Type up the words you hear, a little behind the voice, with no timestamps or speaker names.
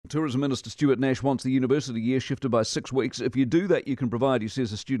Tourism Minister Stuart Nash wants the university year shifted by 6 weeks. If you do that, you can provide, he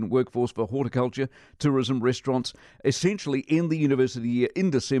says, a student workforce for horticulture, tourism, restaurants, essentially end the university year in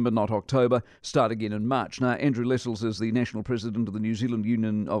December, not October, start again in March. Now, Andrew Lessells is the National President of the New Zealand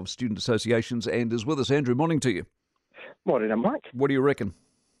Union of Student Associations and is with us. Andrew, morning to you. Morning, Mike. What do you reckon?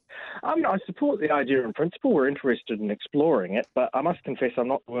 I support the idea in principle. We're interested in exploring it, but I must confess I'm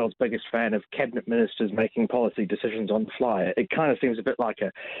not the world's biggest fan of cabinet ministers making policy decisions on the fly. It kind of seems a bit like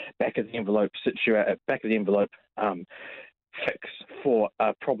a back-of-the-envelope fix for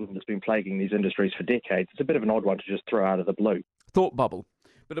a problem that's been plaguing these industries for decades. It's a bit of an odd one to just throw out of the blue. Thought bubble.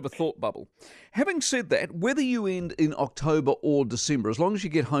 Bit of a thought bubble. Having said that, whether you end in October or December, as long as you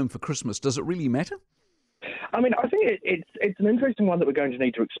get home for Christmas, does it really matter? I think it's an interesting one that we're going to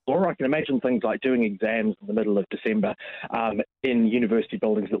need to explore. I can imagine things like doing exams in the middle of December in university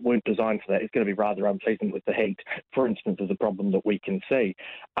buildings that weren't designed for that. It's going to be rather unpleasant with the heat, for instance, is a problem that we can see.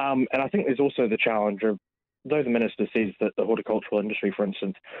 And I think there's also the challenge of, though the minister says that the horticultural industry, for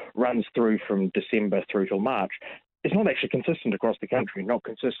instance, runs through from December through till March, it's not actually consistent across the country, not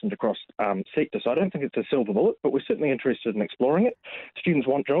consistent across sectors. So I don't think it's a silver bullet, but we're certainly interested in exploring it. Students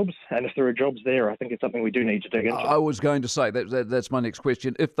want jobs, and if there are jobs there, I think it's something we do need to dig into. I was going to say, that's my next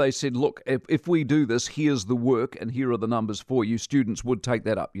question. If they said, look, if we do this, here's the work and here are the numbers for you, students would take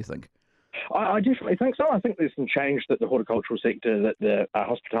that up, you think? I definitely think so. I think there's some change that the horticultural sector, that the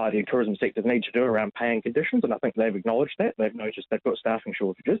hospitality and tourism sectors need to do around paying conditions, and I think they've acknowledged that. They've noticed they've got staffing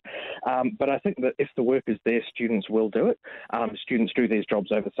shortages. But I think that if the work is there, students will do it. Students do these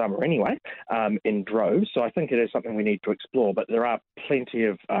jobs over summer anyway, in droves, so I think it is something we need to explore, but there are plenty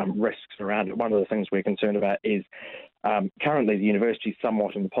of risks around it. One of the things we're concerned about is currently the universities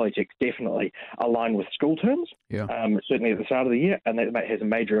somewhat, and the polytechs definitely, align with school terms, certainly at the start of the year, and that has a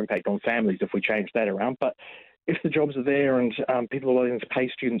major impact on families if we change that around. But if the jobs are there and people are willing to pay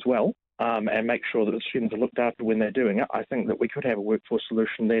students well and make sure that the students are looked after when they're doing it, I think that we could have a workforce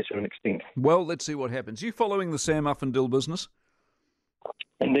solution there to an extent. Well, let's see what happens. You following the Sam Uffindell business?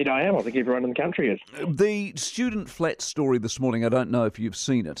 Indeed I am. I think everyone in the country is. The student flat story this morning, I don't know if you've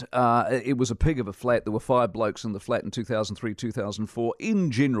seen it. It was a pig of a flat. There were 5 blokes in the flat in 2003, 2004.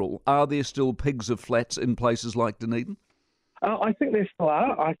 In general, are there still pigs of flats in places like Dunedin? I think there still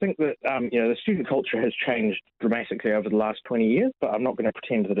are. I think that the student culture has changed dramatically over the last 20 years, but I'm not going to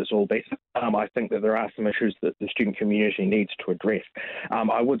pretend that it's all better. I think that there are some issues that the student community needs to address.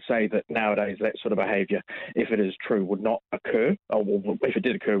 I would say that nowadays that sort of behaviour, if it is true, would not occur. Or if it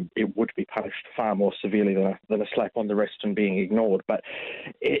did occur, it would be punished far more severely than a slap on the wrist and being ignored. But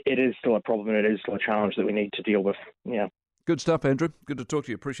it is still a problem, and it is still a challenge that we need to deal with. Yeah. Good stuff, Andrew. Good to talk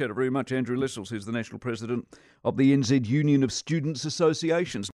to you. Appreciate it very much. Andrew Lessells, who's the National President of the NZ Union of Students Associations.